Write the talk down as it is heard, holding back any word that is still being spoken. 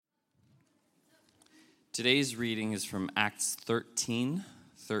Today's reading is from Acts 13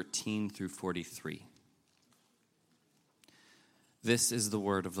 through 43. This is the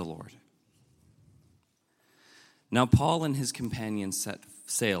word of the Lord. Now Paul and his companions set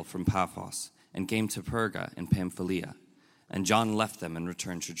sail from Paphos and came to Perga in Pamphylia, and John left them and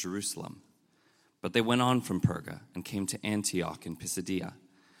returned to Jerusalem. But they went on from Perga and came to Antioch in Pisidia,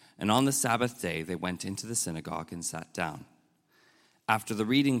 and on the Sabbath day they went into the synagogue and sat down. After the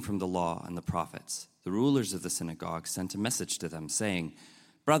reading from the law and the prophets, the rulers of the synagogue sent a message to them, saying,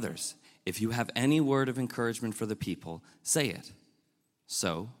 "Brothers, if you have any word of encouragement for the people, say it."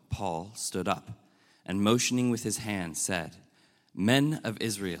 So Paul stood up, and motioning with his hand said, "Men of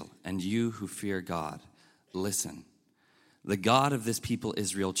Israel, and you who fear God, listen. The God of this people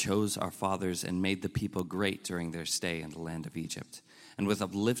Israel chose our fathers and made the people great during their stay in the land of Egypt. And with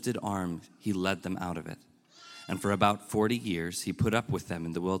uplifted arm he led them out of it. And for about 40 years he put up with them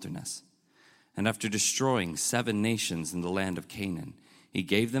in the wilderness. And after destroying 7 nations in the land of Canaan, he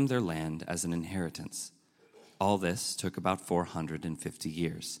gave them their land as an inheritance. All this took about 450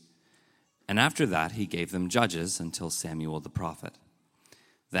 years. And after that he gave them judges until Samuel the prophet.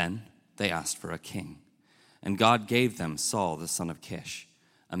 Then they asked for a king. And God gave them Saul the son of Kish,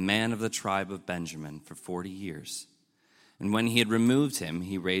 a man of the tribe of Benjamin, for 40 years. And when he had removed him,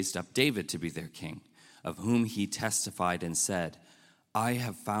 he raised up David to be their king, of whom he testified and said, 'I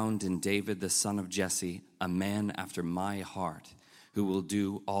have found in David the son of Jesse a man after my heart, who will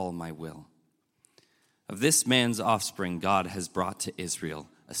do all my will.' Of this man's offspring God has brought to Israel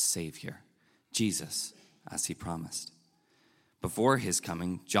a Savior, Jesus, as he promised. Before his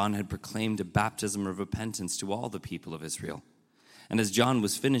coming, John had proclaimed a baptism of repentance to all the people of Israel. And as John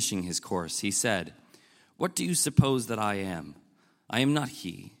was finishing his course, he said, 'What do you suppose that I am? I am not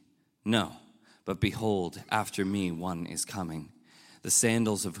he. No, but behold, after me one is coming, the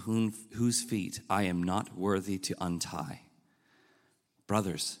sandals of whose feet I am not worthy to untie.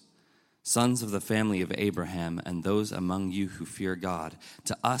 Brothers, sons of the family of Abraham, and those among you who fear God,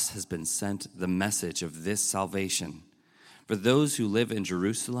 to us has been sent the message of this salvation. For those who live in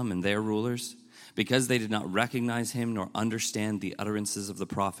Jerusalem and their rulers, because they did not recognize him nor understand the utterances of the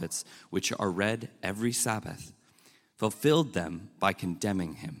prophets, which are read every Sabbath, fulfilled them by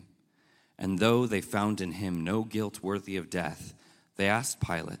condemning him. And though they found in him no guilt worthy of death, they asked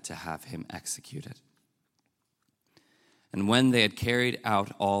Pilate to have him executed. And when they had carried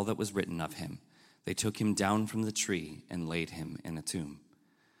out all that was written of him, they took him down from the tree and laid him in a tomb.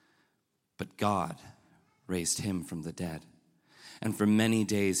 But God raised him from the dead. And for many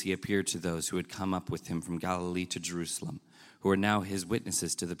days he appeared to those who had come up with him from Galilee to Jerusalem, who are now his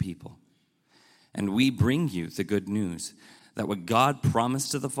witnesses to the people. And we bring you the good news, that what God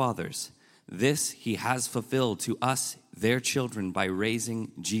promised to the fathers, this he has fulfilled to us, their children, by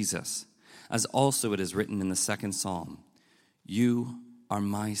raising Jesus. As also it is written in the 2nd Psalm, 'You are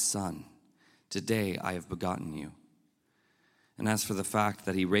my son. Today I have begotten you.' And as for the fact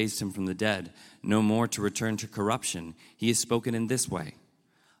that he raised him from the dead, no more to return to corruption, he has spoken in this way,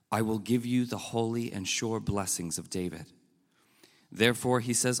 'I will give you the holy and sure blessings of David.' Therefore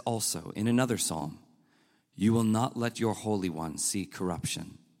he says also in another psalm, 'You will not let your Holy One see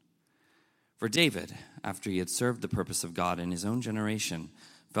corruption.' For David, after he had served the purpose of God in his own generation,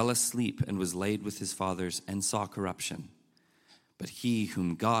 fell asleep and was laid with his fathers and saw corruption. But he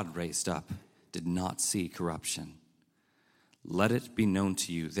whom God raised up did not see corruption. Let it be known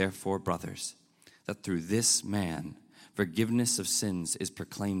to you, therefore, brothers, that through this man forgiveness of sins is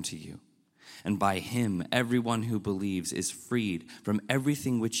proclaimed to you. And by him everyone who believes is freed from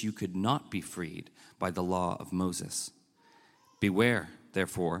everything which you could not be freed by the law of Moses. Beware,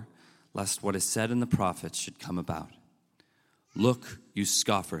 therefore, lest what is said in the prophets should come about. Look, you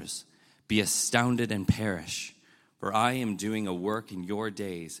scoffers, be astounded and perish, for I am doing a work in your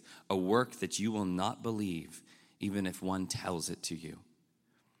days, a work that you will not believe, even if one tells it to you."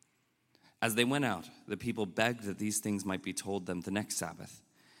 As they went out, the people begged that these things might be told them the next Sabbath.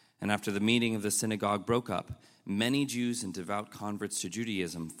 And after the meeting of the synagogue broke up, many Jews and devout converts to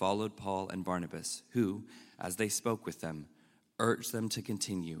Judaism followed Paul and Barnabas, who, as they spoke with them, urged them to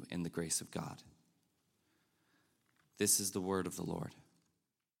continue in the grace of God. This is the word of the Lord.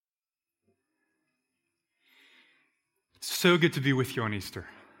 So good to be with you on Easter,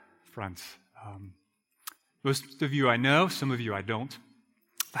 friends. Most of you I know, some of you I don't.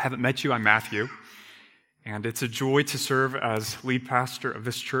 If I haven't met you, I'm Matthew, and it's a joy to serve as lead pastor of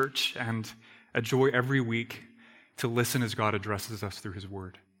this church and a joy every week to listen as God addresses us through his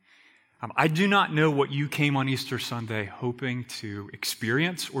word. I do not know what you came on Easter Sunday hoping to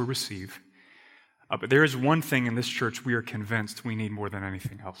experience or receive, but there is one thing in this church we are convinced we need more than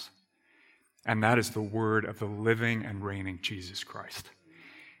anything else, and that is the word of the living and reigning Jesus Christ.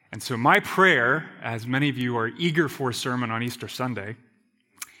 And so my prayer, as many of you are eager for a sermon on Easter Sunday,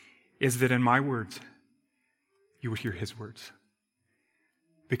 is that in my words, you would hear his words.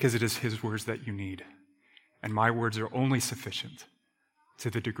 Because it is his words that you need. And my words are only sufficient to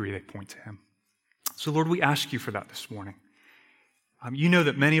the degree they point to him. So Lord, we ask you for that this morning. You know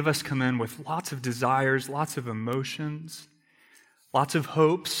that many of us come in with lots of desires, lots of emotions, lots of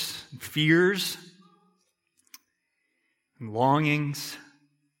hopes, and fears, and longings.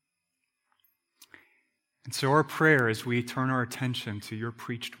 And so our prayer as we turn our attention to your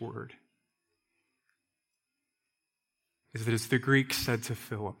preached word is that as the Greek said to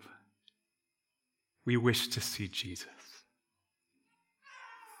Philip, we wish to see Jesus.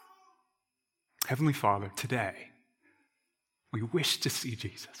 Heavenly Father, today, we wish to see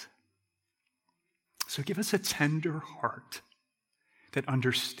Jesus. So give us a tender heart that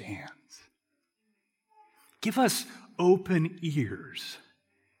understands. Give us open ears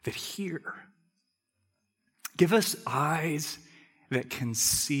that hear. Give us eyes that can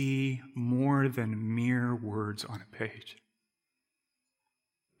see more than mere words on a page,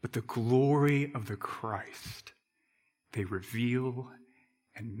 but the glory of the Christ they reveal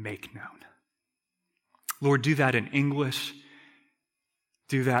and make known. Lord, do that in English.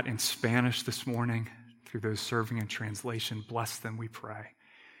 Do that in Spanish this morning through those serving in translation. Bless them, we pray.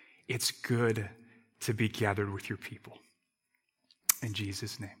 It's good to be gathered with your people. In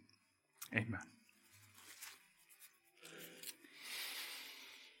Jesus' name, amen.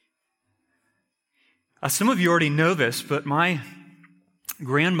 Some of you already know this, but my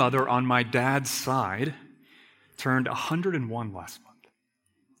grandmother on my dad's side turned 101 last month.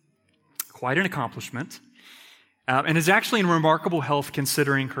 Quite an accomplishment. And is actually in remarkable health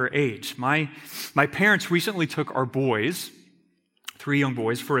considering her age. My parents recently took our boys, 3 young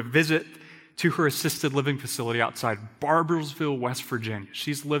boys, for a visit to her assisted living facility outside Barboursville, West Virginia.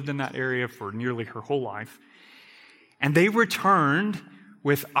 She's lived in that area for nearly her whole life. And they returned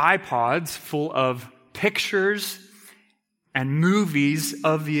with iPods full of pictures and movies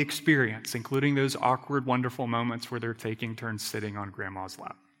of the experience, including those awkward, wonderful moments where they're taking turns sitting on grandma's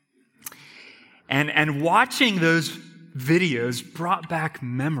lap. And watching those videos brought back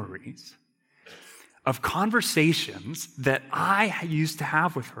memories of conversations that I used to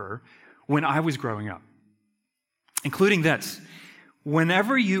have with her when I was growing up, including this.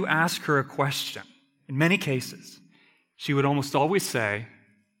 Whenever you ask her a question, in many cases, she would almost always say,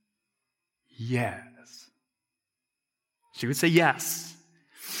 yes. She would say yes.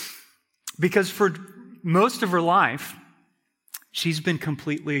 Because for most of her life, she's been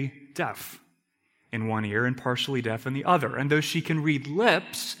completely deaf in one ear and partially deaf in the other. And though she can read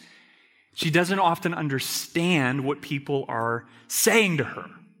lips, she doesn't often understand what people are saying to her.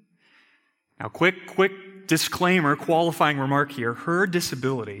 Now, quick disclaimer, qualifying remark here. Her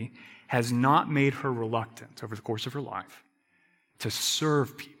disability has not made her reluctant over the course of her life to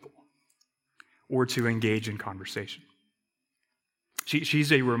serve people or to engage in conversation.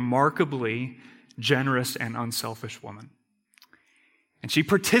 She's a remarkably generous and unselfish woman. And she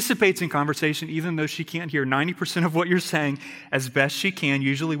participates in conversation even though she can't hear 90% of what you're saying as best she can,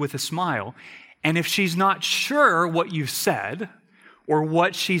 usually with a smile. And if she's not sure what you've said or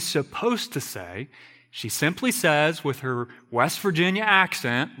what she's supposed to say, she simply says with her West Virginia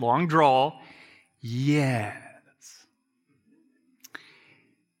accent, long drawl, yes.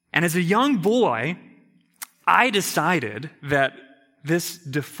 And as a young boy, I decided that this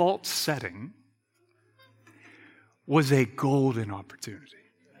default setting was a golden opportunity.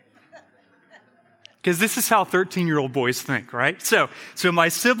 Because this is how 13-year-old boys think, right? So my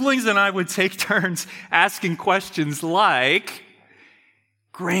siblings and I would take turns asking questions like,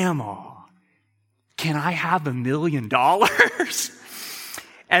 Grandma, can I have $1 million?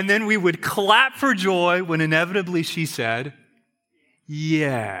 And then we would clap for joy when inevitably she said,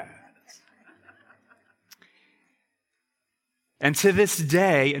 yes. And to this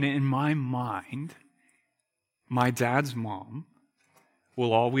day, and in my mind, my dad's mom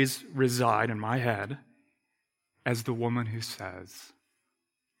will always reside in my head as the woman who says,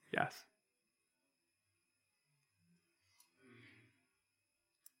 yes.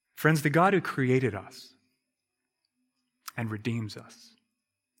 Friends, the God who created us and redeems us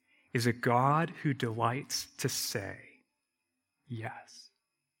is a God who delights to say, yes.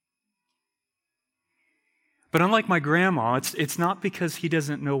 But unlike my grandma, it's not because he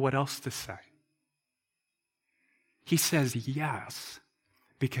doesn't know what else to say. He says yes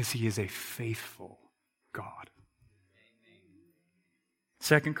because he is a faithful God.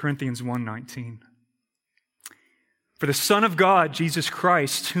 2 Corinthians 1:19. For the Son of God, Jesus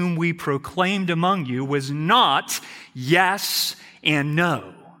Christ, whom we proclaimed among you, was not yes and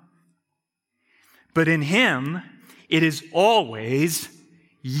no. But in him, it is always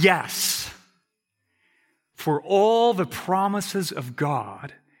yes. For all the promises of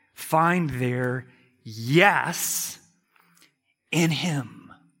God find their yes in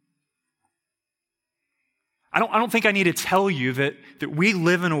him. I don't think I need to tell you that we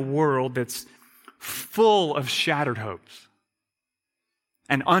live in a world that's full of shattered hopes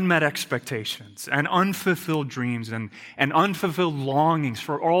and unmet expectations and unfulfilled dreams and unfulfilled longings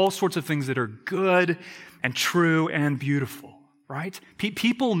for all sorts of things that are good and true and beautiful, right?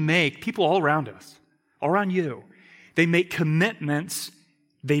 People all around us, all around you, they make commitments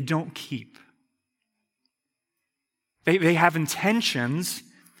they don't keep. They have intentions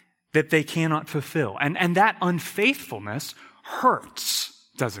that they cannot fulfill. And that unfaithfulness hurts,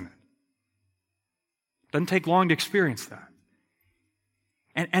 doesn't it? Doesn't take long to experience that.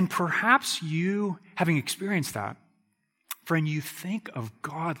 And perhaps you, having experienced that, friend, you think of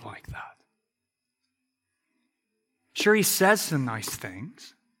God like that. Sure, he says some nice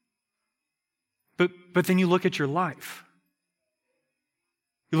things, but then you look at your life.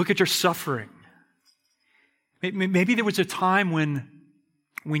 You look at your suffering. Maybe there was a time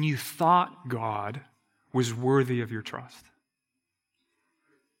when you thought God was worthy of your trust.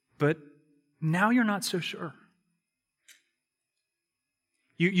 But now you're not so sure.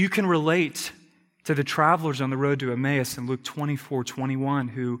 You can relate to the travelers on the road to Emmaus in Luke 24:21,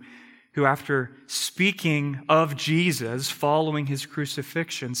 who after speaking of Jesus following his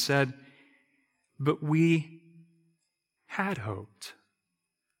crucifixion said, "But we had hoped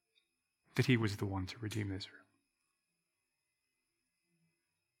that he was the one to redeem Israel."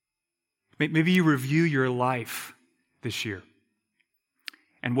 Maybe you review your life this year.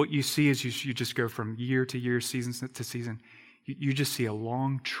 And what you see is you just go from year to year, season to season. You just see a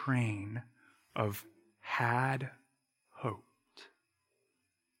long train of had hoped.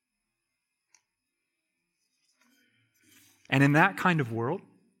 And in that kind of world,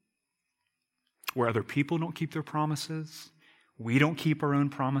 where other people don't keep their promises, we don't keep our own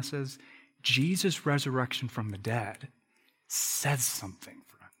promises, Jesus' resurrection from the dead says something,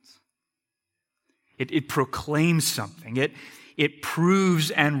 friends. It proclaims something. It proves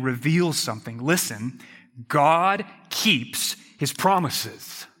and reveals something. Listen, God keeps his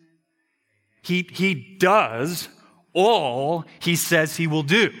promises. He does all he says he will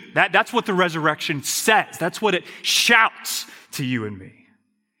do. That's what the resurrection says. That's what it shouts to you and me.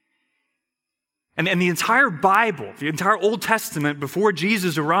 And the entire Bible, the entire Old Testament before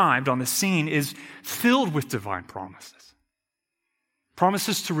Jesus arrived on the scene is filled with divine promises.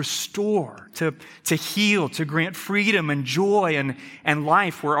 Promises to restore, to heal, to grant freedom and joy and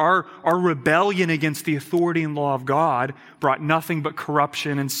life, where our rebellion against the authority and law of God brought nothing but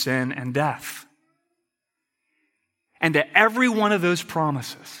corruption and sin and death. And to every one of those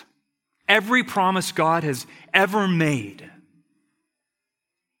promises, every promise God has ever made,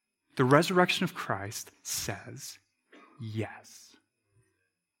 the resurrection of Christ says yes.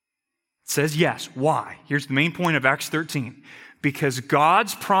 It says yes. Why? Here's the main point of Acts 13. Because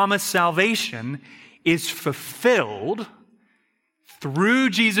God's promised salvation is fulfilled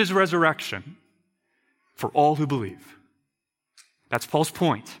through Jesus' resurrection for all who believe. That's Paul's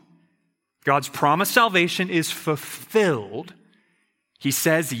point. God's promised salvation is fulfilled. He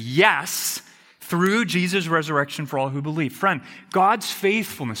says yes through Jesus' resurrection for all who believe. Friend, God's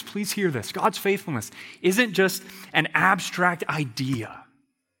faithfulness, please hear this, God's faithfulness isn't just an abstract idea.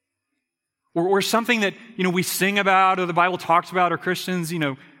 Or something that, we sing about or the Bible talks about or Christians,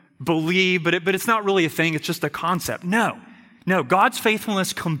 believe, but it's not really a thing. It's just a concept. No, God's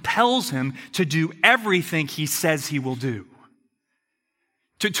faithfulness compels him to do everything he says he will do.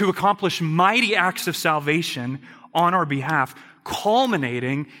 To accomplish mighty acts of salvation on our behalf,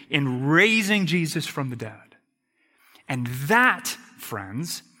 culminating in raising Jesus from the dead. And that,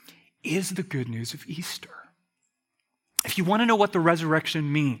 friends, is the good news of Easter. If you want to know what the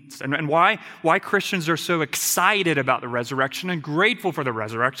resurrection means and why Christians are so excited about the resurrection and grateful for the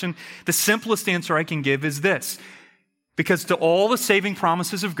resurrection, the simplest answer I can give is this. Because to all the saving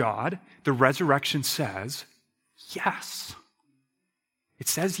promises of God, the resurrection says yes. It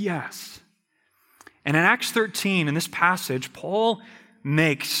says yes. And in Acts 13, in this passage, Paul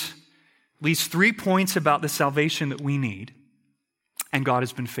makes at least 3 points about the salvation that we need, and God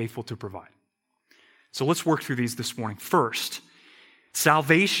has been faithful to provide. So let's work through these this morning. First,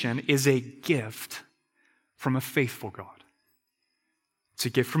 salvation is a gift from a faithful God. It's a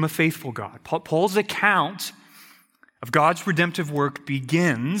gift from a faithful God. Paul's account of God's redemptive work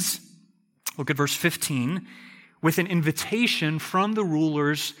begins, look at verse 15, with an invitation from the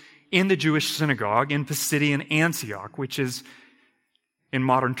rulers in the Jewish synagogue in Pisidian Antioch, which is in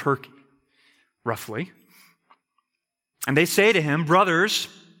modern Turkey, roughly. And they say to him, "Brothers,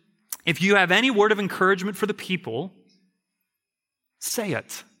 if you have any word of encouragement for the people, say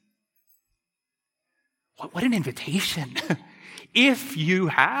it." What an invitation. If you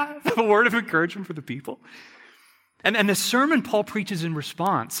have a word of encouragement for the people. And the sermon Paul preaches in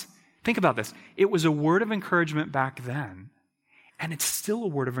response, think about this. It was a word of encouragement back then, and it's still a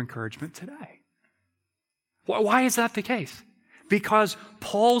word of encouragement today. Why is that the case? Because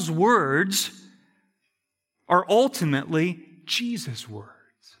Paul's words are ultimately Jesus'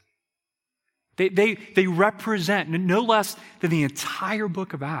 words. They represent no less than the entire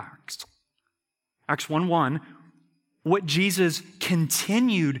book of Acts. Acts 1:1, what Jesus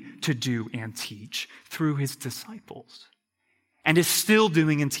continued to do and teach through his disciples, and is still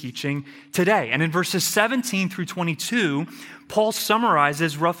doing and teaching today. And in verses 17 through 22, Paul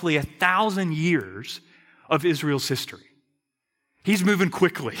summarizes roughly 1,000 years of Israel's history. He's moving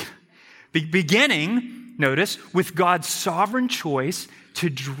quickly, beginning, notice, with God's sovereign choice to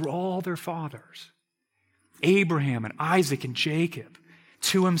draw their fathers, Abraham and Isaac and Jacob,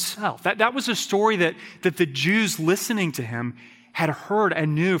 to himself. That was a story that the Jews listening to him had heard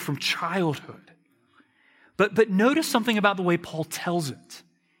and knew from childhood. But notice something about the way Paul tells it.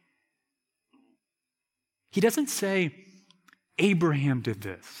 He doesn't say, Abraham did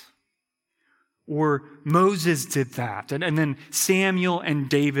this, or Moses did that, and then Samuel and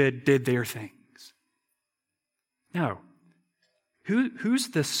David did their things. No. Who's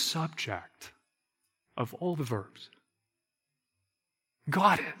the subject of all the verbs?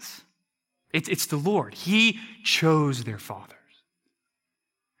 God is. It's the Lord. He chose their fathers.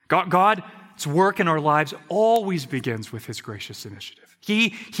 God's work in our lives always begins with his gracious initiative.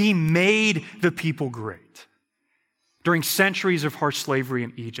 He made the people great. During centuries of harsh slavery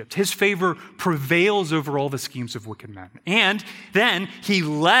in Egypt, his favor prevails over all the schemes of wicked men. And then he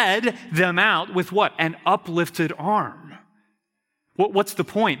led them out with what? An uplifted arm. What's the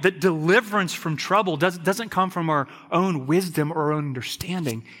point? That deliverance from trouble doesn't come from our own wisdom or our own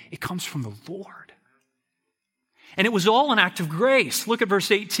understanding. It comes from the Lord. And it was all an act of grace. Look at verse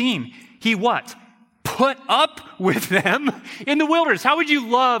 18. He what? Put up with them in the wilderness. How would you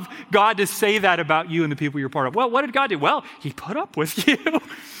love God to say that about you and the people you're part of? Well, what did God do? Well, he put up with you.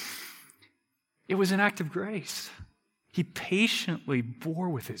 It was an act of grace. He patiently bore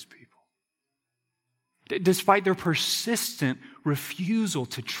with his people. Despite their persistent refusal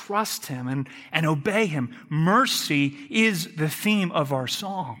to trust him and obey him, mercy is the theme of our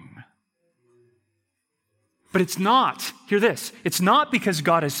song. But it's not, hear this, it's not because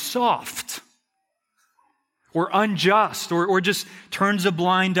God is soft or unjust or just turns a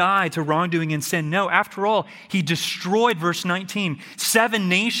blind eye to wrongdoing and sin. No, after all, he destroyed, verse 19, 7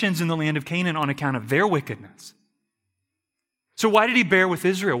 nations in the land of Canaan on account of their wickedness. So why did he bear with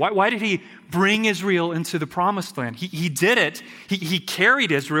Israel? Why did he bring Israel into the promised land? He did it. He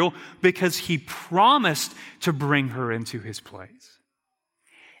carried Israel because he promised to bring her into his place.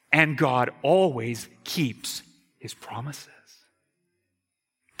 And God always keeps his promises.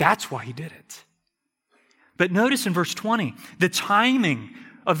 That's why he did it. But notice in verse 20, the timing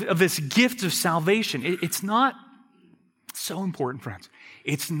of this gift of salvation, it's not so important, friends.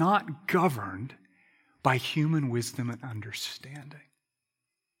 It's not governed by human wisdom and understanding.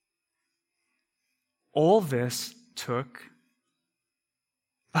 All this took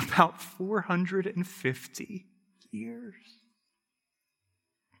about 450 years.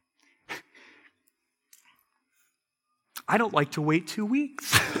 I don't like to wait 2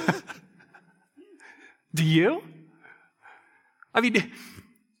 weeks. Do you? I mean,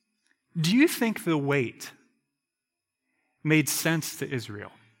 do you think the wait made sense to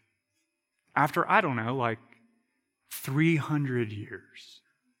Israel? After, I don't know, like 300 years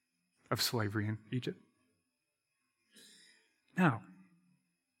of slavery in Egypt? No.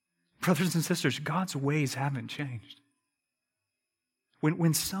 Brothers and sisters, God's ways haven't changed.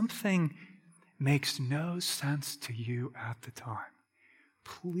 When something makes no sense to you at the time,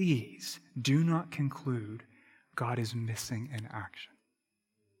 please do not conclude God is missing in action.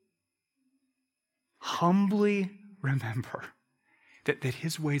 Humbly remember that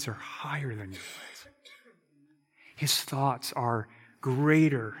his ways are higher than your ways. His thoughts are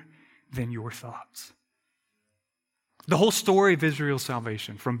greater than your thoughts. The whole story of Israel's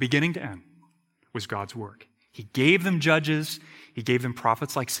salvation, from beginning to end, was God's work. He gave them judges. He gave them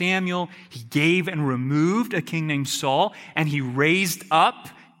prophets like Samuel. He gave and removed a king named Saul, and he raised up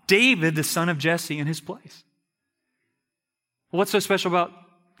David, the son of Jesse, in his place. What's so special about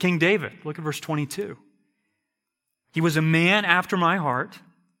King David? Look at verse 22. He was a man after my heart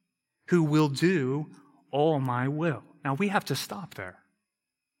who will do all my will. Now, we have to stop there.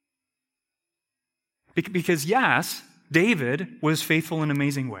 Because yes, David was faithful in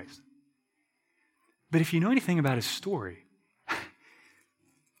amazing ways. But if you know anything about his story,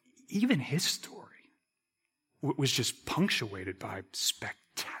 even his story was just punctuated by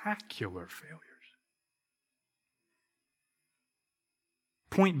spectacular failures.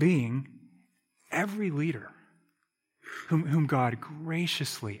 Point being, every leader whom God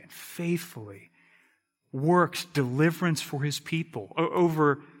graciously and faithfully works deliverance for his people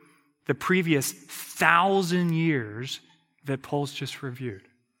over the previous 1,000 years that Paul's just reviewed.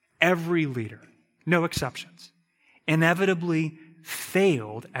 Every leader, no exceptions, inevitably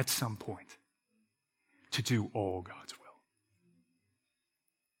failed at some point to do all God's will.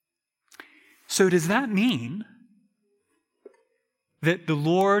 So does that mean that the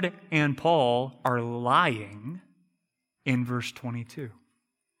Lord and Paul are lying in verse 22?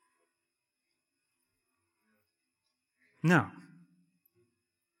 No.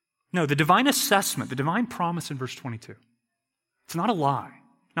 No, the divine assessment, the divine promise in verse 22, it's not a lie.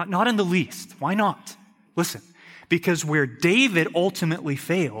 Not in the least. Why not? Listen, because where David ultimately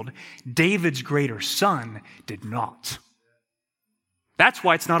failed, David's greater son did not. That's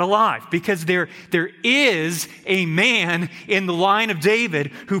why it's not a lie, because there is a man in the line of David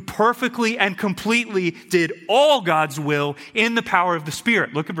who perfectly and completely did all God's will in the power of the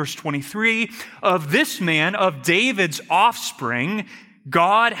Spirit. Look at verse 23. Of this man, of David's offspring,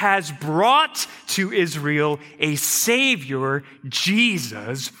 God has brought to Israel a Savior,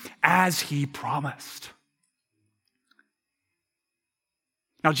 Jesus, as he promised.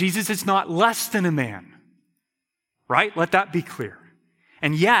 Now, Jesus is not less than a man, right? Let that be clear.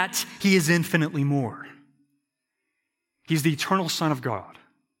 And yet, he is infinitely more. He's the eternal Son of God,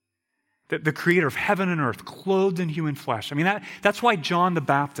 the creator of heaven and earth, clothed in human flesh. I mean, that's why John the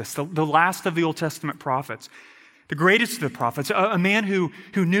Baptist, the last of the Old Testament prophets, the greatest of the prophets, a man who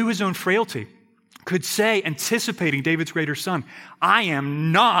knew his own frailty, could say, anticipating David's greater son, I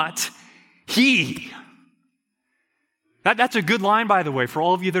am not he. That's a good line, by the way, for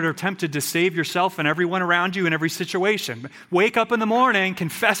all of you that are tempted to save yourself and everyone around you in every situation. Wake up in the morning,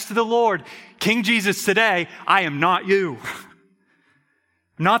 confess to the Lord, King Jesus today, I am not you.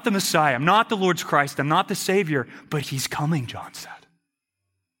 I'm not the Messiah. I'm not the Lord's Christ. I'm not the Savior, but he's coming, John said.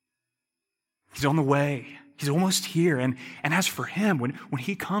 He's on the way. He's almost here. And as for him, when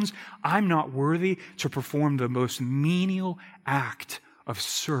he comes, I'm not worthy to perform the most menial act of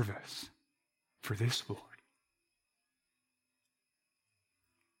service for this Lord.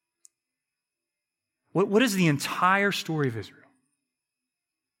 What does the entire story of Israel,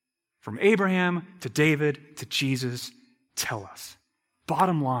 from Abraham to David to Jesus, tell us?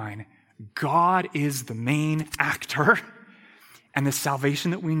 Bottom line, God is the main actor, and the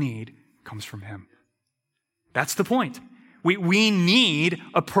salvation that we need comes from him. That's the point. We need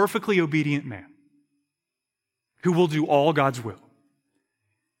a perfectly obedient man who will do all God's will,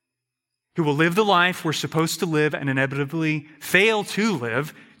 who will live the life we're supposed to live and inevitably fail to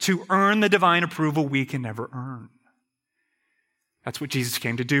live to earn the divine approval we can never earn. That's what Jesus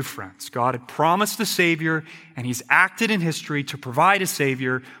came to do, friends. God had promised a Savior, and he's acted in history to provide a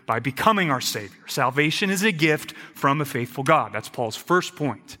Savior by becoming our Savior. Salvation is a gift from a faithful God. That's Paul's first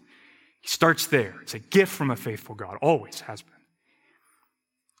point. He starts there. It's a gift from a faithful God. Always has been.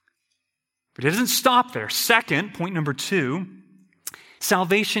 But it doesn't stop there. Second, point number 2,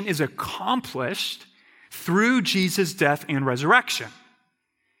 salvation is accomplished through Jesus' death and resurrection.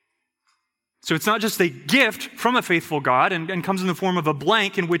 So it's not just a gift from a faithful God and comes in the form of a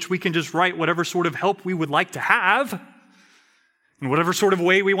blank in which we can just write whatever sort of help we would like to have in whatever sort of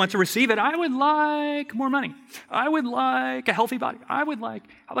way we want to receive it. I would like more money. I would like a healthy body. I would like,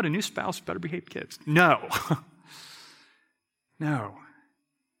 how about a new spouse, better behaved kids? No. No.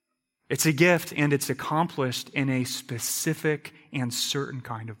 It's a gift, and it's accomplished in a specific and certain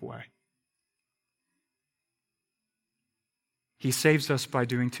kind of way. He saves us by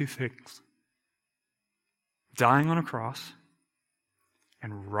doing 2 things: dying on a cross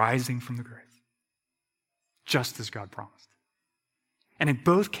and rising from the grave, just as God promised. And in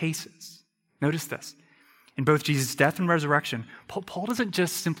both cases, notice this, in both Jesus' death and resurrection, Paul doesn't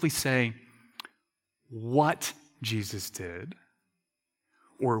just simply say what Jesus did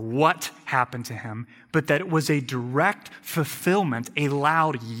or what happened to him, but that it was a direct fulfillment, a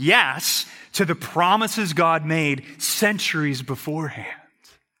loud yes to the promises God made centuries beforehand.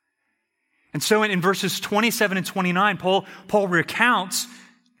 And so in verses 27 and 29, Paul recounts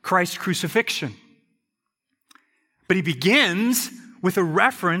Christ's crucifixion. But he begins with a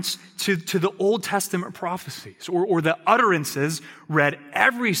reference to the Old Testament prophecies or the utterances read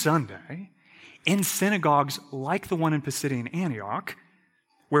every Sunday in synagogues like the one in Pisidian Antioch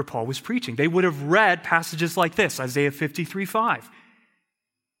where Paul was preaching. They would have read passages like this, Isaiah 53:5.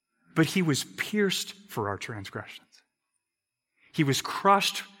 But he was pierced for our transgressions. He was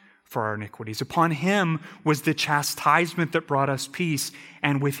crushed for our iniquities. Upon him was the chastisement that brought us peace,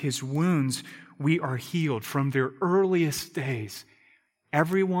 and with his wounds we are healed. From their earliest days,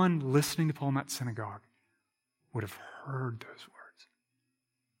 everyone listening to Paul in that synagogue would have heard those words.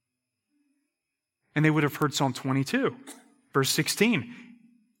 And they would have heard Psalm 22, verse 16,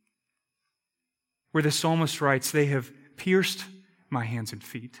 where the psalmist writes, "They have pierced my hands and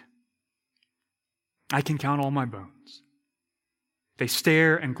feet. I can count all my bones. They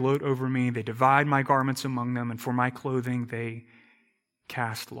stare and gloat over me. They divide my garments among them, and for my clothing they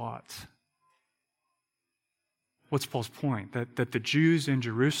cast lots." What's Paul's point? That the Jews in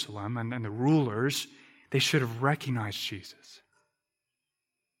Jerusalem and the rulers, they should have recognized Jesus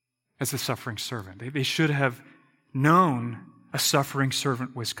as the suffering servant. They should have known a suffering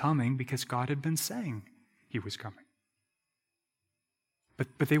servant was coming because God had been saying he was coming.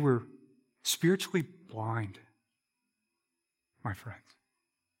 But they were spiritually blind, my friends.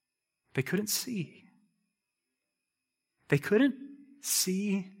 They couldn't see. They couldn't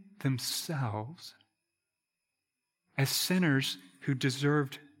see themselves as sinners who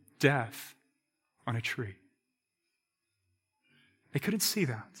deserved death on a tree. They couldn't see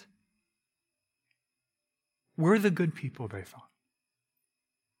that. We're the good people, they thought.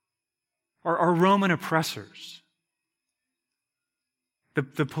 Our Roman oppressors,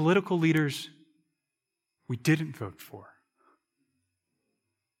 the political leaders we didn't vote for,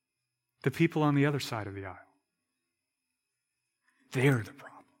 the people on the other side of the aisle, they're the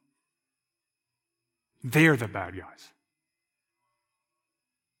problem. They're the bad guys.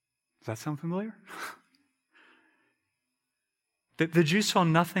 Does that sound familiar? The Jews saw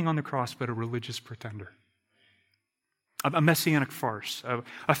nothing on the cross but a religious pretender, a messianic farce,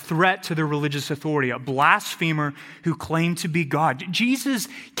 a threat to their religious authority, a blasphemer who claimed to be God. Jesus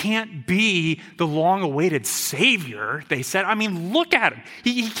can't be the long-awaited Savior, they said. I mean, look at him.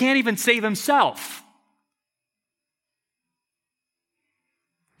 He can't even save himself.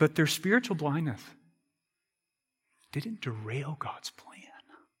 But their spiritual blindness didn't derail God's plan.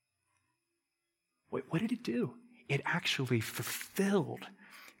 What did it do? It actually fulfilled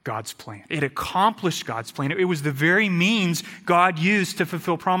God's plan. It accomplished God's plan. It was the very means God used to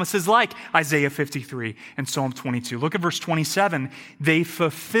fulfill promises like Isaiah 53 and Psalm 22. Look at verse 27. They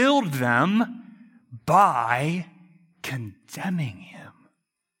fulfilled them by condemning him.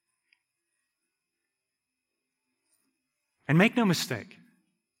 And make no mistake,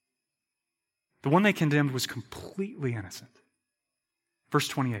 the one they condemned was completely innocent. Verse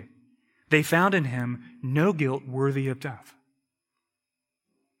 28. They found in him no guilt worthy of death.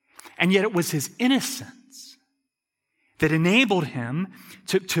 And yet it was his innocence that enabled him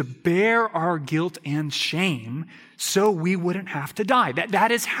to bear our guilt and shame so we wouldn't have to die.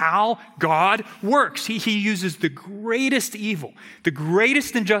 That is how God works. He uses the greatest evil, the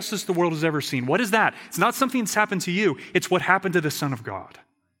greatest injustice the world has ever seen. What is that? It's not something that's happened to you. It's what happened to the Son of God.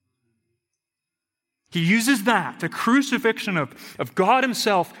 He uses that, the crucifixion of God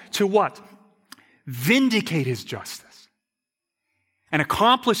himself, to what? Vindicate his justice and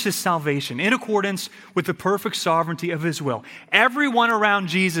accomplish his salvation in accordance with the perfect sovereignty of his will. Everyone around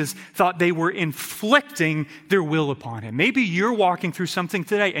Jesus thought they were inflicting their will upon him. Maybe you're walking through something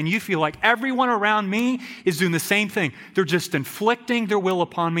today and you feel like everyone around me is doing the same thing. They're just inflicting their will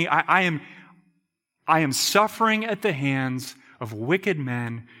upon me. I am suffering at the hands of wicked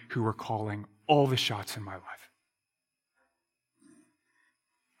men who are calling all the shots in my life.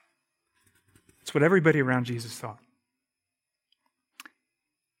 It's what everybody around Jesus thought.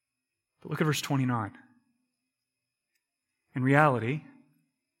 But look at verse 29. In reality,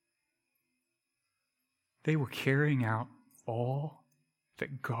 they were carrying out all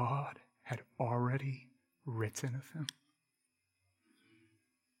that God had already written of him.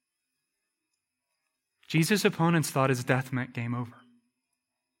 Jesus' opponents thought his death meant game over.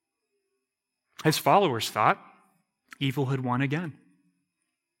 His followers thought evil had won again.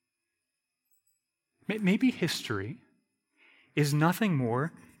 Maybe history is nothing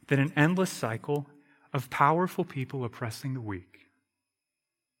more than an endless cycle of powerful people oppressing the weak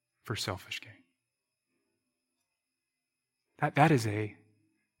for selfish gain. That is a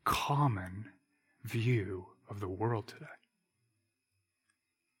common view of the world today.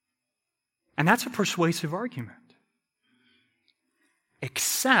 And that's a persuasive argument,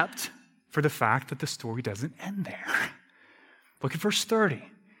 except for the fact that the story doesn't end there. Look at verse 30.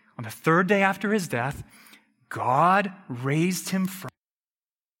 On the third day after his death, God raised him from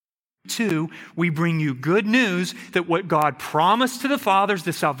the dead. 2, we bring you good news that what God promised to the fathers,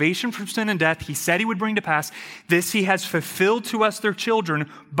 the salvation from sin and death, he said he would bring to pass, this he has fulfilled to us, their children,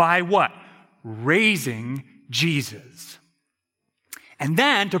 by what? Raising Jesus. And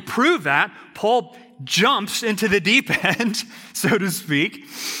then, to prove that, Paul jumps into the deep end, so to speak,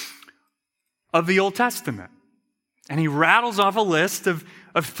 of the Old Testament. And he rattles off a list of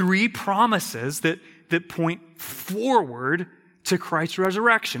 3 promises that point forward to Christ's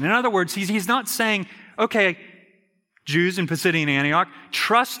resurrection. In other words, he's not saying, okay, Jews in Pisidian Antioch,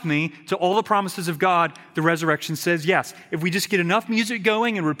 trust me to all the promises of God. The resurrection says yes. If we just get enough music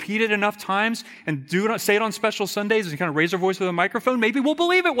going and repeat it enough times and say it on special Sundays and kind of raise our voice with a microphone, maybe we'll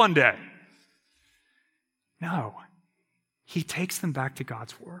believe it one day. No, he takes them back to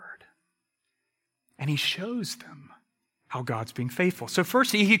God's word and he shows them how God's being faithful. So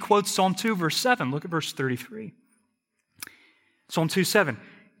first he quotes Psalm 2 verse 7. Look at verse 33. Psalm 2:7.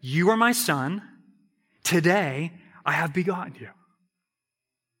 You are my son. Today I have begotten you.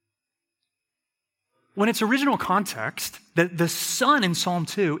 When its original context, the son in Psalm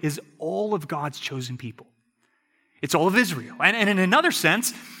 2 is all of God's chosen people. It's all of Israel. And in another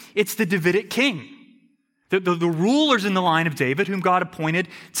sense, it's the Davidic king. The rulers in the line of David whom God appointed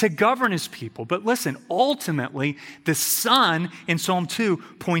to govern his people. But listen, ultimately, the son in Psalm 2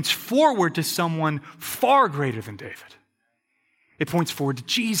 points forward to someone far greater than David. It points forward to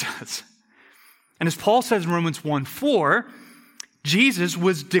Jesus. And as Paul says in Romans 1:4, Jesus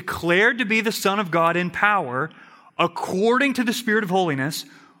was declared to be the Son of God in power according to the Spirit of holiness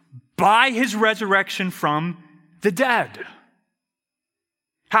by his resurrection from the dead.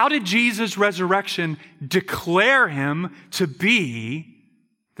 How did Jesus' resurrection declare him to be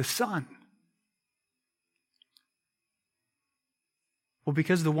the Son? Well,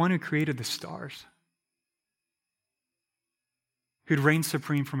 because the one who created the stars, who'd reigned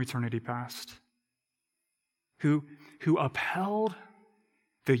supreme from eternity past, who upheld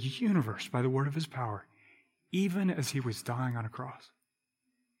the universe by the word of his power, even as he was dying on a cross.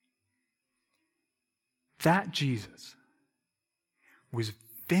 That Jesus was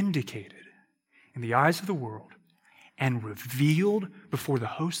vindicated in the eyes of the world and revealed before the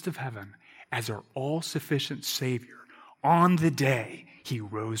host of heaven as our all-sufficient Savior on the day he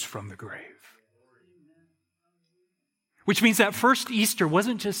rose from the grave. Which means that first Easter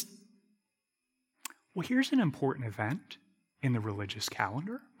wasn't just, well, here's an important event in the religious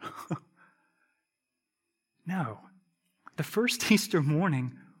calendar. No, the first Easter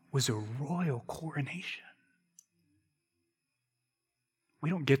morning was a royal coronation. We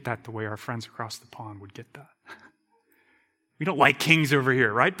don't get that the way our friends across the pond would get that. We don't like kings over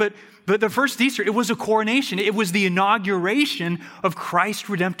here, right? But the first Easter, it was a coronation. It was the inauguration of Christ's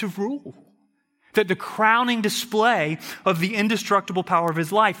redemptive rule. That the crowning display of the indestructible power of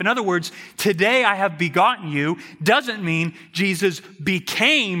his life. In other words, today I have begotten you doesn't mean Jesus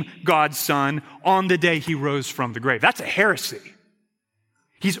became God's son on the day he rose from the grave. That's a heresy.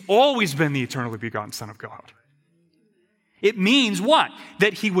 He's always been the eternally begotten Son of God. It means what?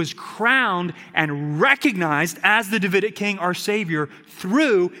 That he was crowned and recognized as the Davidic king, our Savior,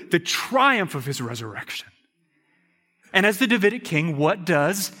 through the triumph of his resurrection. And as the Davidic king, what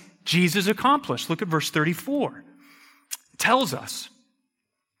does Jesus accomplish? Look at verse 34. It tells us,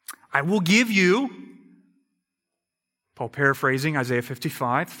 I will give you, Paul paraphrasing Isaiah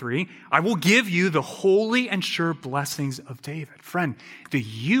 55:3, I will give you the holy and sure blessings of David. Friend, the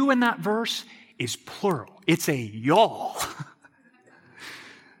you in that verse is plural. It's a y'all.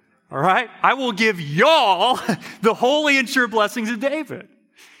 All right? I will give y'all the holy and sure blessings of David.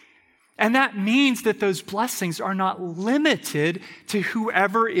 And that means that those blessings are not limited to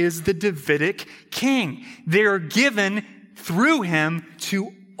whoever is the Davidic king. They are given through him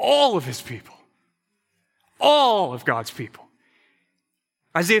to all of his people. All of God's people.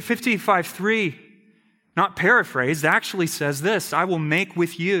 Isaiah 55:3, not paraphrased, actually says this, I will make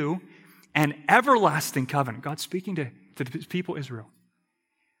with you an everlasting covenant. God's speaking to his people Israel.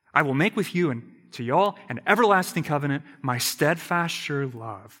 I will make with you and to y'all an everlasting covenant, my steadfast, sure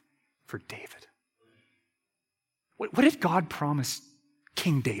love for David. What did God promise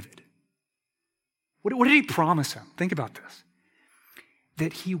King David? What did he promise him? Think about this.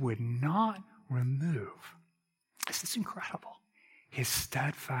 That he would not remove, this is incredible, his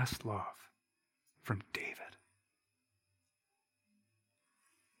steadfast love from David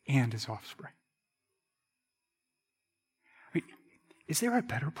and his offspring. I mean, is there a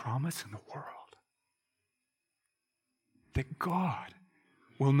better promise in the world? That God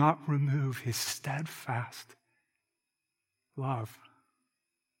will not remove his steadfast love.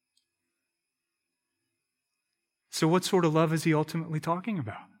 So what sort of love is he ultimately talking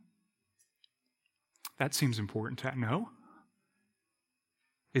about? That seems important to know.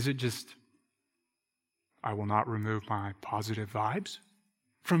 Is it just, I will not remove my positive vibes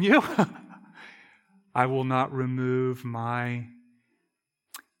from you? I will not remove my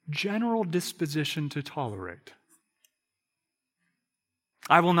general disposition to tolerate.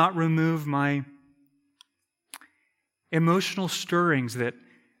 I will not remove my emotional stirrings that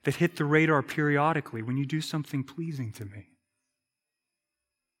hit the radar periodically when you do something pleasing to me.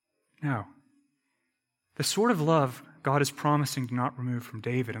 No. The sort of love God is promising to not remove from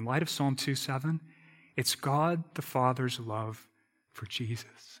David, in light of Psalm 2:7, it's God the Father's love for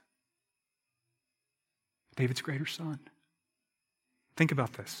Jesus, David's greater son. Think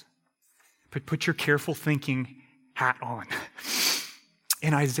about this. Put your careful thinking hat on.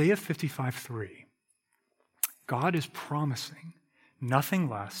 In Isaiah 55:3, God is promising nothing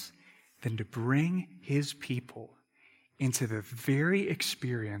less than to bring his people into the very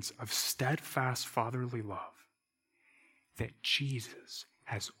experience of steadfast fatherly love that Jesus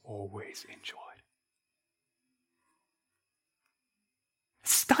has always enjoyed.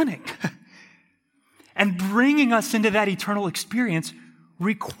 Stunning. And bringing us into that eternal experience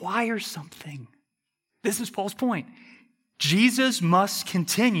requires something. This is Paul's point. Jesus must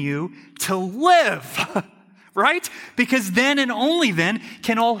continue to live. Right? Because then and only then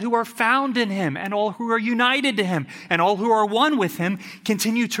can all who are found in him and all who are united to him and all who are one with him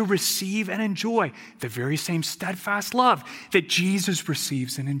continue to receive and enjoy the very same steadfast love that Jesus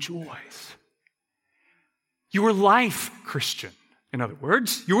receives and enjoys. Your life, Christian, in other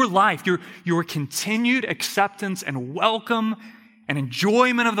words, your life, your continued acceptance and welcome and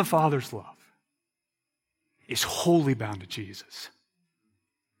enjoyment of the Father's love is wholly bound to Jesus.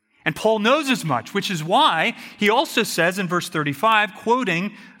 And Paul knows as much, which is why he also says in verse 35,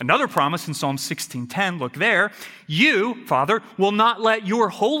 quoting another promise in Psalm 16:10, look there, you, Father, will not let your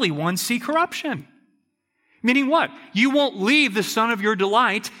Holy One see corruption. Meaning what? You won't leave the Son of your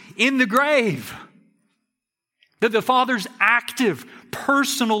delight in the grave. That the Father's active,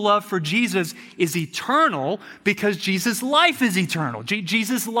 personal love for Jesus is eternal because Jesus' life is eternal.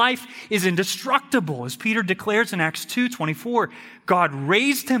 Jesus' life is indestructible. As Peter declares in Acts 2:24, God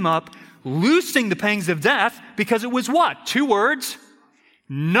raised him up, loosing the pangs of death because it was what? 2 words.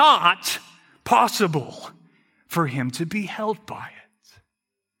 Not possible for him to be held by it.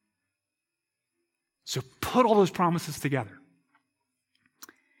 So put all those promises together.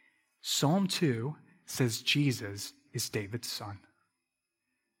 Psalm 2 says Jesus is David's son,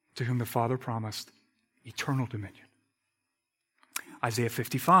 to whom the Father promised eternal dominion. Isaiah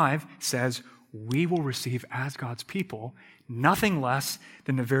 55 says we will receive as God's people nothing less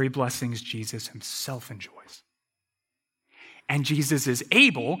than the very blessings Jesus himself enjoys. And Jesus is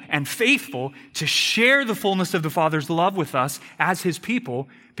able and faithful to share the fullness of the Father's love with us as his people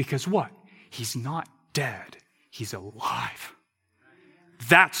because what? He's not dead. He's alive.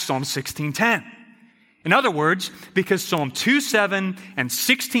 That's Psalm 16:10. In other words, because Psalm 2:7 and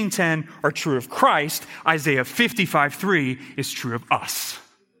 16:10 are true of Christ, Isaiah 55:3 is true of us.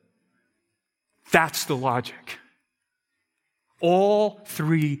 That's the logic. All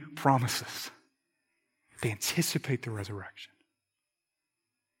 3 promises, they anticipate the resurrection.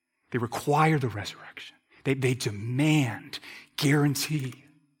 They require the resurrection. They demand, guarantee,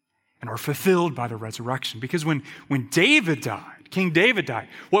 and are fulfilled by the resurrection. Because when David died, King David died,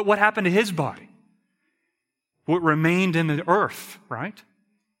 what happened to his body? What remained in the earth, right?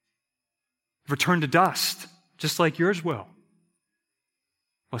 Returned to dust, just like yours will,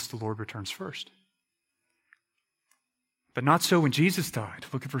 lest the Lord returns first. But not so when Jesus died.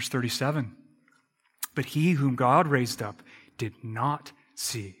 Look at verse 37. But he whom God raised up did not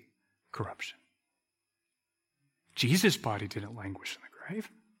see corruption. Jesus' body didn't languish in the grave,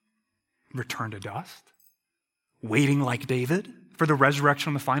 return to dust, waiting like David for the resurrection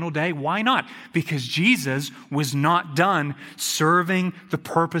on the final day. Why not? Because Jesus was not done serving the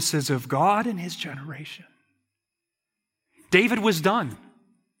purposes of God in his generation. David was done.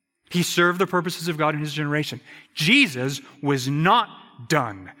 He served the purposes of God in his generation. Jesus was not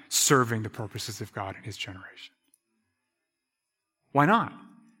done serving the purposes of God in his generation. Why not?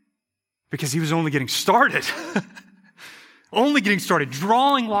 Because he was only getting started. Only getting started,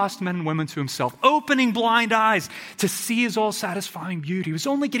 drawing lost men and women to himself, opening blind eyes to see his all-satisfying beauty. He was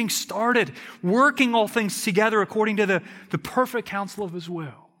only getting started, working all things together according to the perfect counsel of his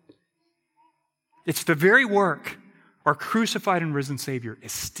will. It's the very work our crucified and risen Savior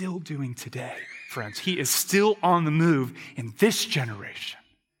is still doing today, friends. He is still on the move in this generation.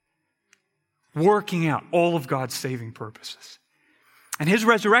 working out all of God's saving purposes. And his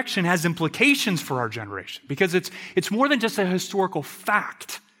resurrection has implications for our generation because it's more than just a historical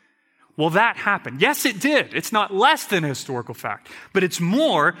fact. Well, that happened. Yes, it did. It's not less than a historical fact, but it's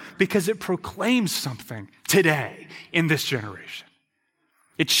more because it proclaims something today in this generation.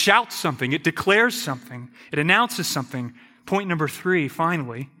 It shouts something. It declares something. It announces something. Point number 3,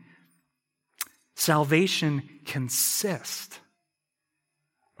 finally, salvation consists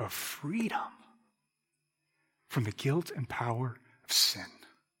of freedom from the guilt and power of sin.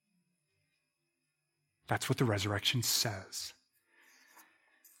 That's what the resurrection says.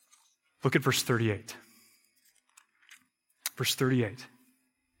 Look at verse 38. Verse 38.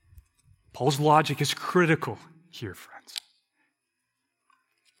 Paul's logic is critical here, friends.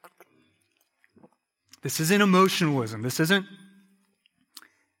 This isn't emotionalism. This isn't,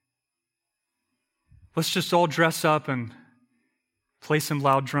 let's just all dress up and play some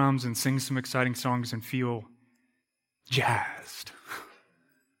loud drums and sing some exciting songs and feel jazzed.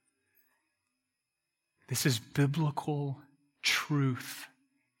 This is biblical truth,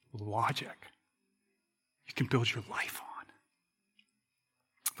 logic you can build your life on.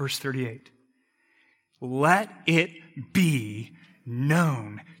 Verse 38. Let it be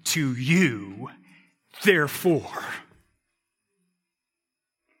known to you, therefore.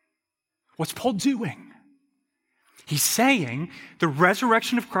 What's Paul doing? He's saying the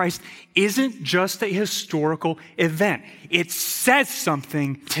resurrection of Christ isn't just a historical event. It says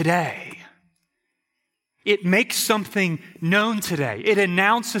something today. It makes something known today. It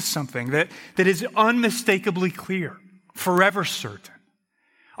announces something that is unmistakably clear, forever certain,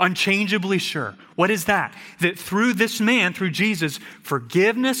 unchangeably sure. What is that? That through this man, through Jesus,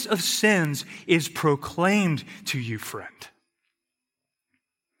 forgiveness of sins is proclaimed to you, friend.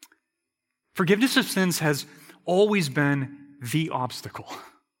 Forgiveness of sins has always been the obstacle,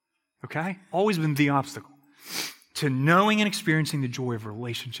 okay? Always been the obstacle to knowing and experiencing the joy of a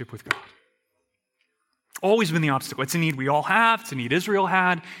relationship with God. Always been the obstacle. It's a need we all have. It's a need Israel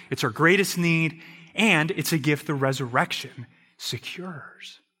had. It's our greatest need. And it's a gift the resurrection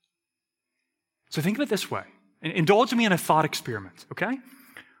secures. So think of it this way. Indulge me in a thought experiment, okay?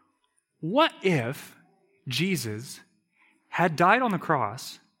 What if Jesus had died on the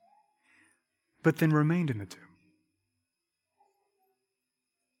cross, but then remained in the tomb?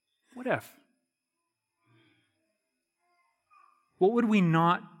 What if? What would we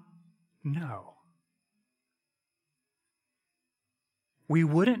not know? We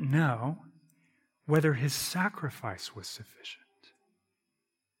wouldn't know whether his sacrifice was sufficient.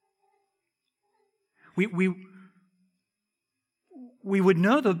 We would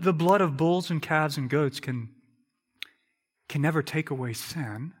know that the blood of bulls and calves and goats can never take away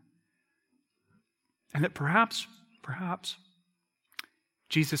sin, and that perhaps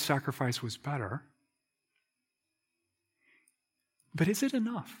Jesus' sacrifice was better. But is it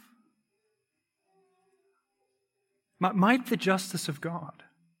enough? Might the justice of God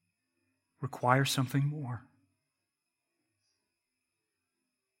require something more?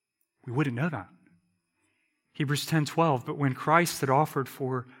 We wouldn't know that. Hebrews 10:12, but when Christ had offered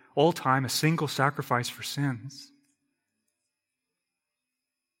for all time a single sacrifice for sins,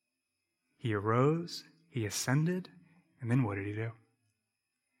 he arose, he ascended, and then what did he do?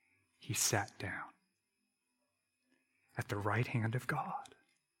 He sat down at the right hand of God.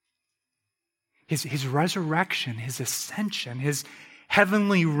 His resurrection, his ascension, his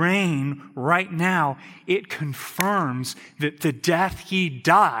heavenly reign right now, it confirms that the death he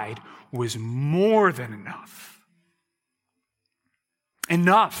died was more than enough.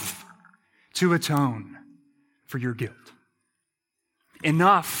 Enough to atone for your guilt.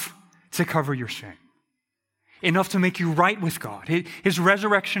 Enough to cover your shame. Enough to make you right with God. His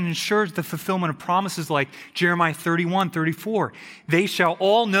resurrection ensures the fulfillment of promises like Jeremiah 31:34. They shall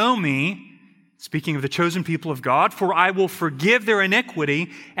all know me, speaking of the chosen people of God, for I will forgive their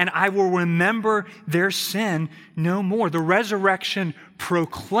iniquity and I will remember their sin no more. The resurrection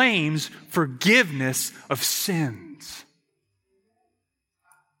proclaims forgiveness of sins.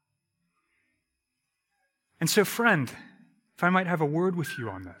 And so, friend, if I might have a word with you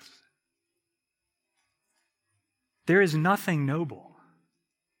on this, there is nothing noble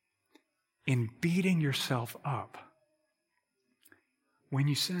in beating yourself up when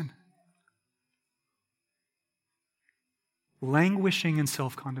you sin. Languishing in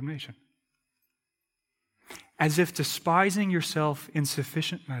self-condemnation, as if despising yourself in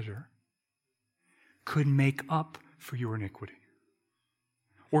sufficient measure could make up for your iniquity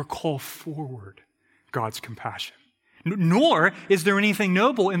or call forward God's compassion. Nor is there anything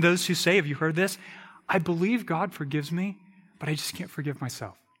noble in those who say, have you heard this? I believe God forgives me, but I just can't forgive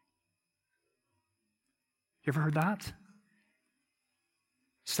myself. You ever heard that?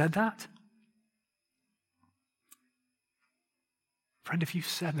 Said that? Friend, if you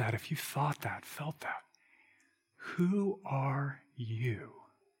said that, if you thought that, felt that, who are you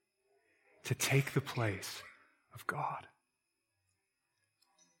to take the place of God?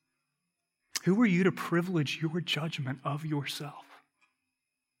 Who are you to privilege your judgment of yourself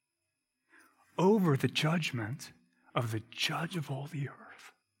over the judgment of the judge of all the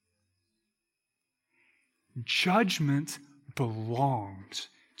earth? Judgment belongs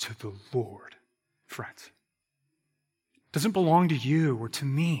to the Lord, friends. It doesn't belong to you or to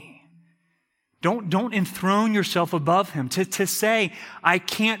me. Don't enthrone yourself above him. To say, I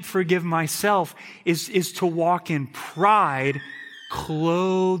can't forgive myself is to walk in pride,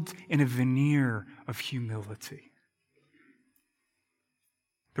 clothed in a veneer of humility.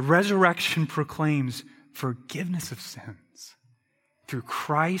 The resurrection proclaims forgiveness of sins through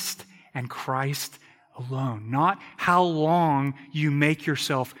Christ and Christ alone, not how long you make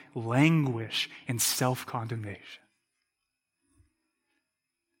yourself languish in self-condemnation.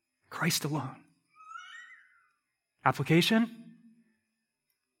 Christ alone. Application?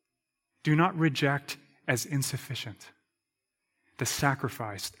 Do not reject as insufficient the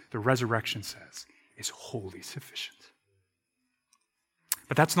sacrifice the resurrection says is wholly sufficient.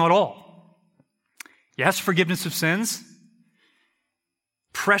 But that's not all. Yes, forgiveness of sins,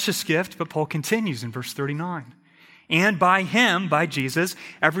 precious gift, but Paul continues in verse 39. And by him, by Jesus,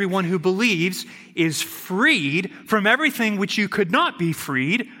 everyone who believes is freed from everything which you could not be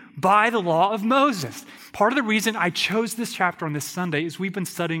freed by the law of Moses. Part of the reason I chose this chapter on this Sunday is we've been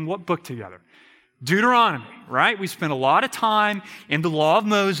studying what book together? Deuteronomy, right? We spent a lot of time in the law of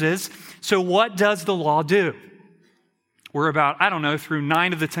Moses. So what does the law do? We're about, through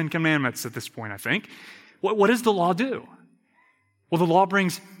 9 of the 10 commandments at this point, I think. What does the law do? Well, the law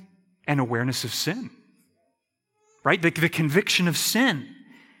brings an awareness of sin, right? The conviction of sin.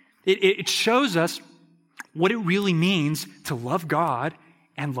 It shows us what it really means to love God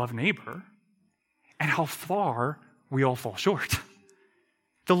and love neighbor, and how far we all fall short.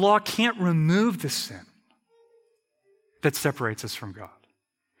 The law can't remove the sin that separates us from God,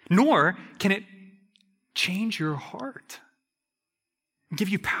 nor can it change your heart and give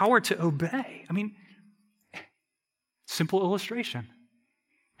you power to obey. Simple illustration.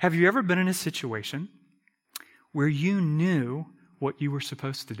 Have you ever been in a situation where you knew what you were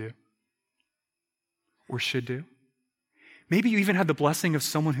supposed to do or should do? Maybe you even had the blessing of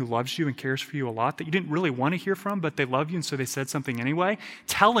someone who loves you and cares for you a lot that you didn't really want to hear from, but they love you, and so they said something anyway,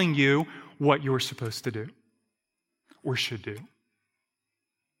 telling you what you were supposed to do or should do.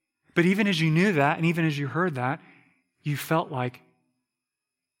 But even as you knew that, and even as you heard that, you felt like,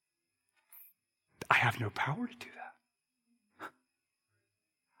 I have no power to do that.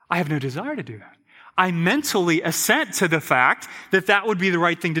 I have no desire to do that. I mentally assent to the fact that that would be the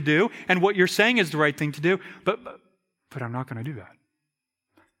right thing to do, and what you're saying is the right thing to do, but I'm not going to do that.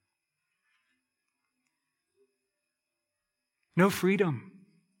 No freedom.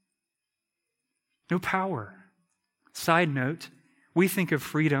 No power. Side note, we think of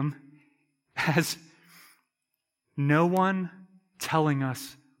freedom as no one telling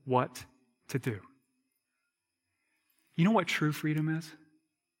us what to do. You know what true freedom is?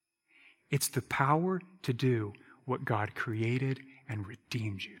 It's the power to do what God created and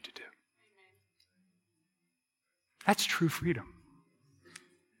redeemed you to do. That's true freedom.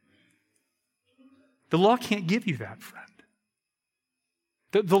 The law can't give you that, friend.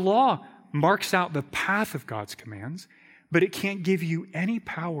 The law marks out the path of God's commands, but it can't give you any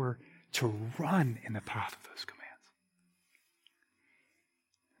power to run in the path of those commands.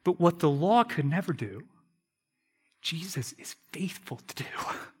 But what the law could never do, Jesus is faithful to do.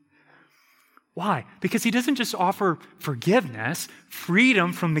 Why? Because he doesn't just offer forgiveness,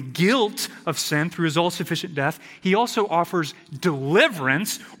 freedom from the guilt of sin through his all-sufficient death. He also offers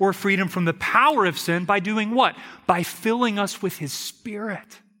deliverance or freedom from the power of sin by doing what? By filling us with his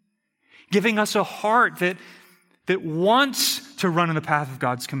Spirit, giving us a heart that wants to run in the path of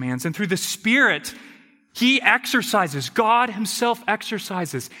God's commands. And through the Spirit, he exercises, God himself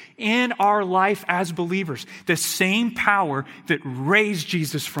exercises in our life as believers the same power that raised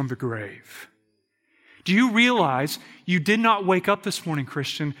Jesus from the grave. Do you realize you did not wake up this morning,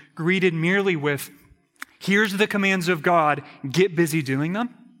 Christian, greeted merely with, here's the commands of God, get busy doing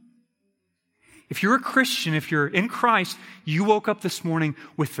them? If you're a Christian, if you're in Christ, you woke up this morning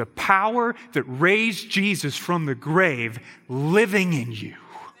with the power that raised Jesus from the grave living in you.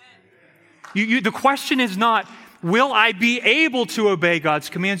 The question is not, will I be able to obey God's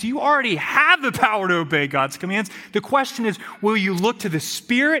commands? You already have the power to obey God's commands. The question is, will you look to the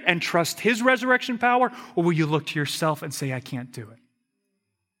Spirit and trust His resurrection power, or will you look to yourself and say, I can't do it?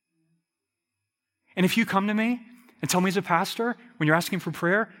 And if you come to me and tell me as a pastor, when you're asking for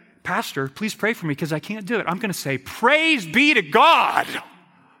prayer, Pastor, please pray for me because I can't do it, I'm going to say, praise be to God.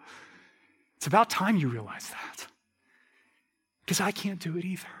 It's about time you realize that, because I can't do it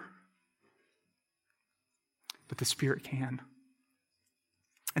either. But the Spirit can.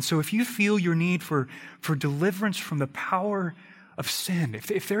 And so if you feel your need for deliverance from the power of sin,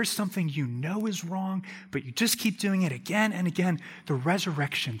 if there's something you know is wrong, but you just keep doing it again and again, the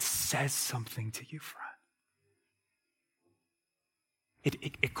resurrection says something to you, friend.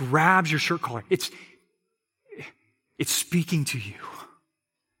 It grabs your shirt collar. It's speaking to you.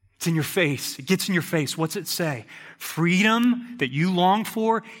 It's in your face. It gets in your face. What's it say? Freedom that you long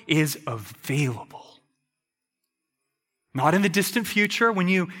for is available. Not in the distant future when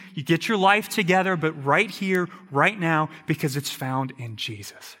you get your life together, but right here, right now, because it's found in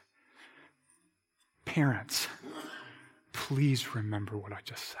Jesus. Parents, please remember what I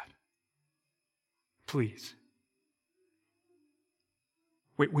just said. Please.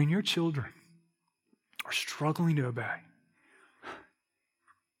 When your children are struggling to obey,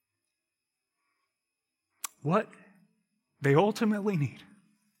 what they ultimately need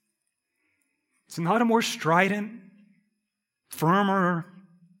is not a more strident, firmer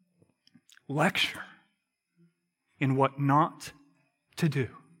lecture in what not to do.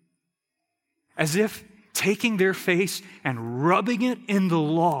 As if taking their face and rubbing it in the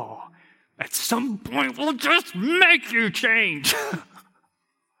law at some point will just make you change.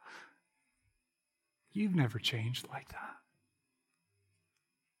 You've never changed like that.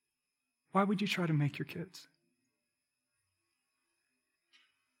 Why would you try to make your kids?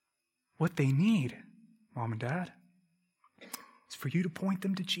 What they need, Mom and Dad, is for you to point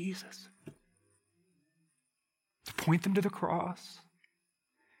them to Jesus. To point them to the cross.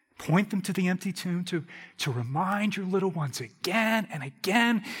 Point them to the empty tomb, to remind your little ones again and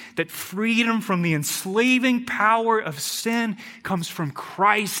again that freedom from the enslaving power of sin comes from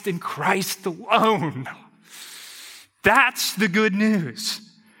Christ and Christ alone. That's the good news.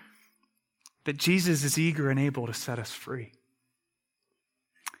 That Jesus is eager and able to set us free.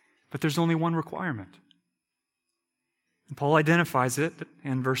 But there's only one requirement. And Paul identifies it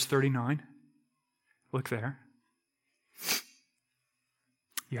in verse 39. Look there.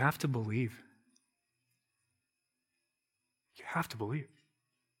 You have to believe. You have to believe.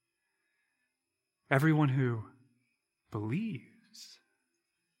 Everyone who believes.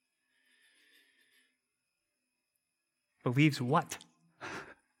 Believes what?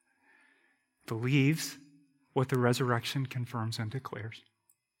 Believes what the resurrection confirms and declares.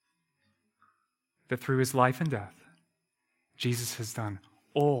 That through his life and death, Jesus has done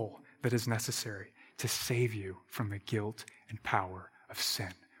all that is necessary to save you from the guilt and power of sin.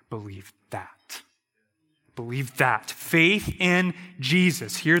 Believe that. Believe that. Faith in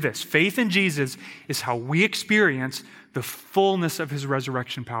Jesus. Hear this. Faith in Jesus is how we experience the fullness of his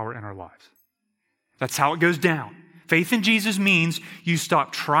resurrection power in our lives. That's how it goes down. Faith in Jesus means you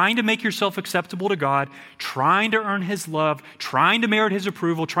stop trying to make yourself acceptable to God, trying to earn his love, trying to merit his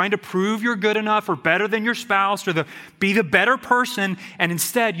approval, trying to prove you're good enough or better than your spouse or be the better person, and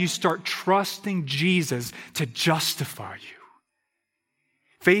instead you start trusting Jesus to justify you.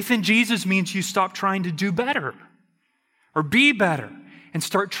 Faith in Jesus means you stop trying to do better or be better and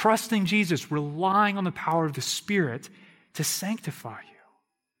start trusting Jesus, relying on the power of the Spirit to sanctify you.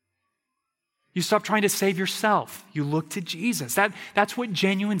 You stop trying to save yourself. You look to Jesus. That's what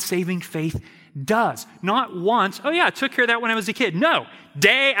genuine saving faith does. Not once, oh yeah, I took care of that when I was a kid. No,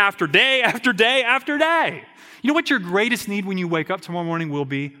 day after day after day after day. You know what your greatest need when you wake up tomorrow morning will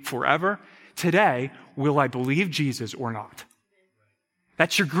be forever? Today, will I believe Jesus or not?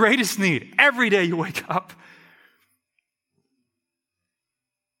 That's your greatest need. Every day you wake up.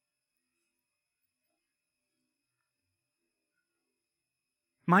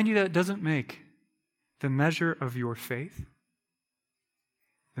 Mind you, that doesn't make the measure of your faith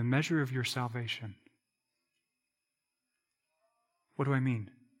the measure of your salvation. What do I mean?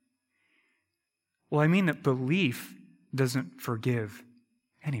 Well, I mean that belief doesn't forgive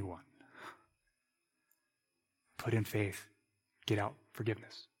anyone. Put in faith, get out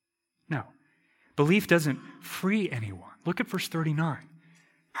forgiveness. No. Belief doesn't free anyone. Look at verse 39.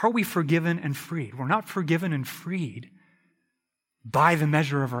 How are we forgiven and freed? We're not forgiven and freed by the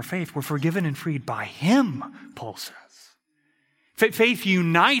measure of our faith. We're forgiven and freed by him, Paul says. Faith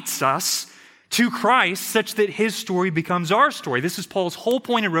unites us to Christ such that his story becomes our story. This is Paul's whole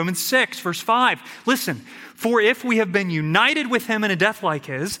point in Romans 6, verse 5. Listen, for if we have been united with him in a death like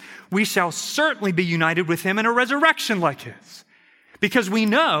his, we shall certainly be united with him in a resurrection like his. Because we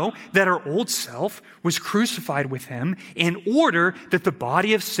know that our old self was crucified with him in order that the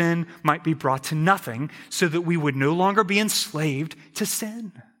body of sin might be brought to nothing, so that we would no longer be enslaved to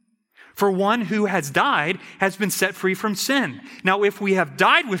sin. For one who has died has been set free from sin. Now, if we have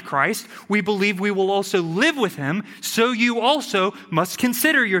died with Christ, we believe we will also live with him. So you also must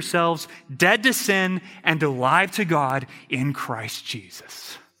consider yourselves dead to sin and alive to God in Christ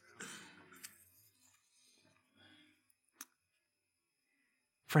Jesus.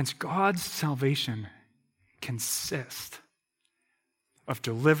 Friends, God's salvation consists of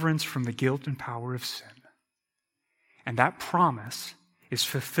deliverance from the guilt and power of sin. And that promise is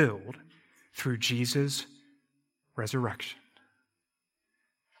fulfilled through Jesus' resurrection.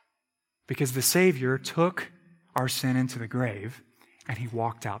 Because the Savior took our sin into the grave and he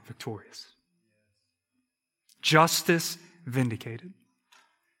walked out victorious. Justice vindicated,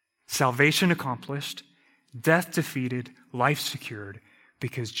 salvation accomplished, death defeated, life secured,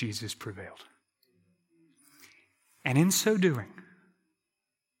 because Jesus prevailed. And in so doing,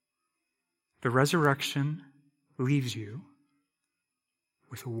 the resurrection leaves you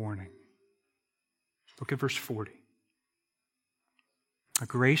with a warning. Look at verse 40. A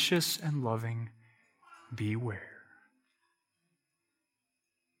gracious and loving beware.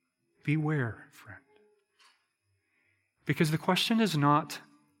 Beware, friend. Because the question is not,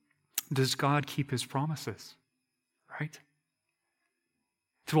 does God keep his promises? Right?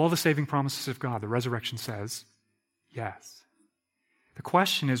 To all the saving promises of God, the resurrection says, yes. The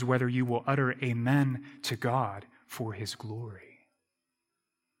question is whether you will utter amen to God for his glory.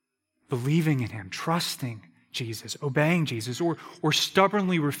 Believing in him, trusting Jesus, obeying Jesus, or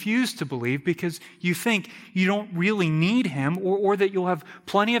stubbornly refuse to believe because you think you don't really need him, or that you'll have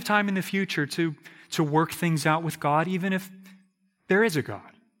plenty of time in the future to work things out with God, even if there is a God.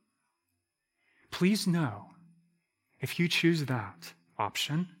 Please know, if you choose that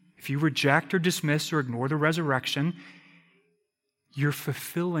option, if you reject or dismiss or ignore the resurrection, you're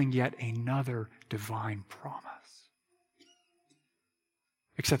fulfilling yet another divine promise.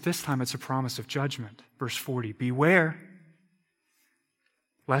 Except this time it's a promise of judgment. Verse 40, beware,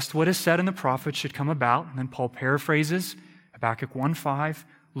 lest what is said in the prophets should come about. And then Paul paraphrases Habakkuk 1:5,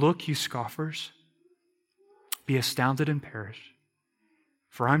 look, you scoffers, be astounded and perish.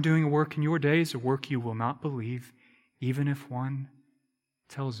 For I'm doing a work in your days, a work you will not believe, even if one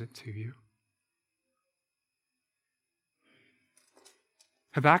tells it to you.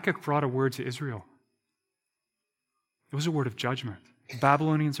 Habakkuk brought a word to Israel. It was a word of judgment. The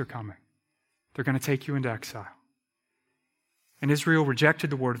Babylonians are coming. They're going to take you into exile. And Israel rejected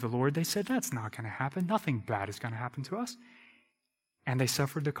the word of the Lord. They said, that's not going to happen. Nothing bad is going to happen to us. And they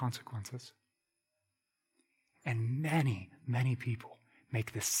suffered the consequences. And many, many people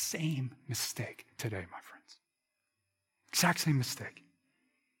make the same mistake today, my friends. Exact same mistake.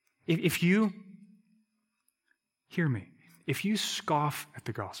 If you, hear me, if you scoff at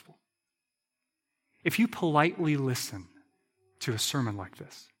the gospel, if you politely listen to a sermon like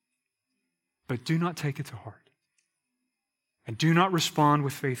this, but do not take it to heart, and do not respond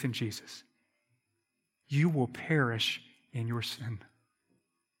with faith in Jesus, you will perish in your sin.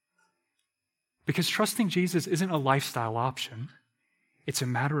 Because trusting Jesus isn't a lifestyle option, it's a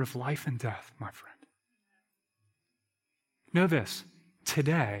matter of life and death, my friend. Know this,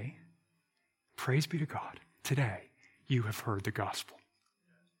 today, praise be to God, today you have heard the gospel.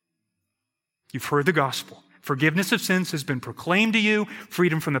 You've heard the gospel. Forgiveness of sins has been proclaimed to you.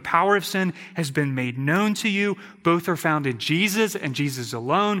 Freedom from the power of sin has been made known to you. Both are found in Jesus and Jesus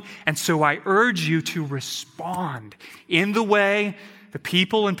alone. And so I urge you to respond in the way the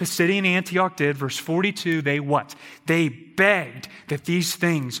people in Pisidian Antioch did. Verse 42, they what? They begged that these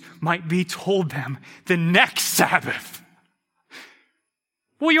things might be told them the next Sabbath.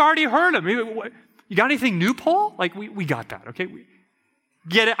 Well, you already heard them. You got anything new, Paul? Like, we got that, okay?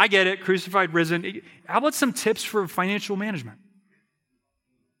 Get it, I get it, crucified, risen. How about some tips for financial management?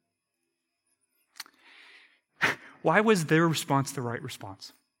 Why was their response the right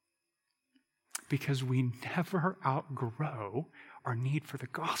response? Because we never outgrow our need for the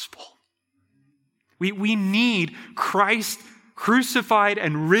gospel. We need Christ crucified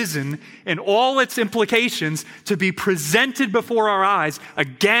and risen and all its implications to be presented before our eyes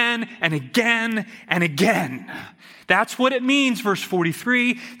again and again and again. That's what it means, verse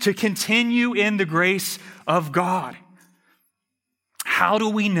 43, to continue in the grace of God. How do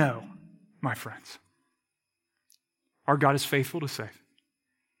we know, my friends? Our God is faithful to save.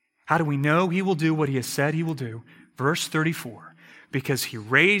 How do we know he will do what he has said he will do? Verse 34, because he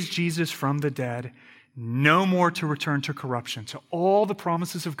raised Jesus from the dead, no more to return to corruption. To all the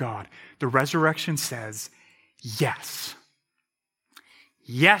promises of God, the resurrection says, yes.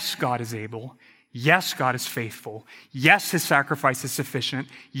 Yes, God is able. Yes, God is faithful. Yes, his sacrifice is sufficient.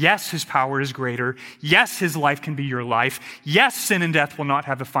 Yes, his power is greater. Yes, his life can be your life. Yes, sin and death will not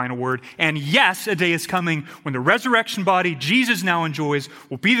have the final word. And yes, a day is coming when the resurrection body Jesus now enjoys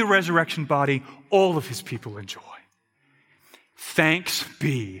will be the resurrection body all of his people enjoy. Thanks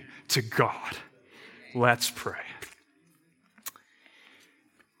be to God. Let's pray.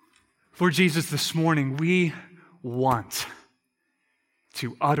 Lord Jesus, this morning we want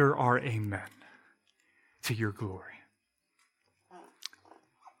to utter our amen to your glory.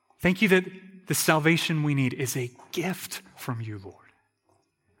 Thank you that the salvation we need is a gift from you, Lord,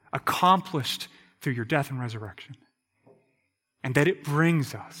 accomplished through your death and resurrection, and that it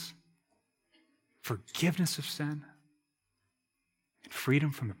brings us forgiveness of sin and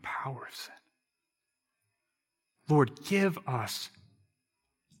freedom from the power of sin. Lord, give us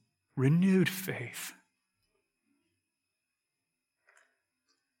renewed faith.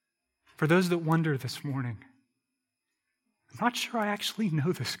 For those that wonder this morning, I'm not sure I actually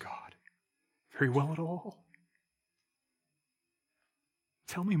know this God very well at all.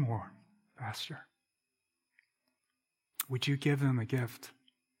 Tell me more, Pastor. Would you give them a gift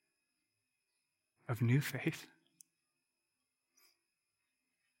of new faith?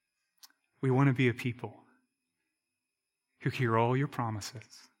 We want to be a people who hear all your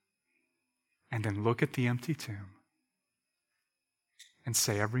promises and then look at the empty tomb and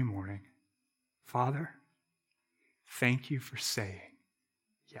say every morning, Father, thank you for saying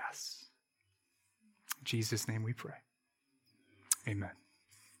yes. In Jesus' name we pray. Amen.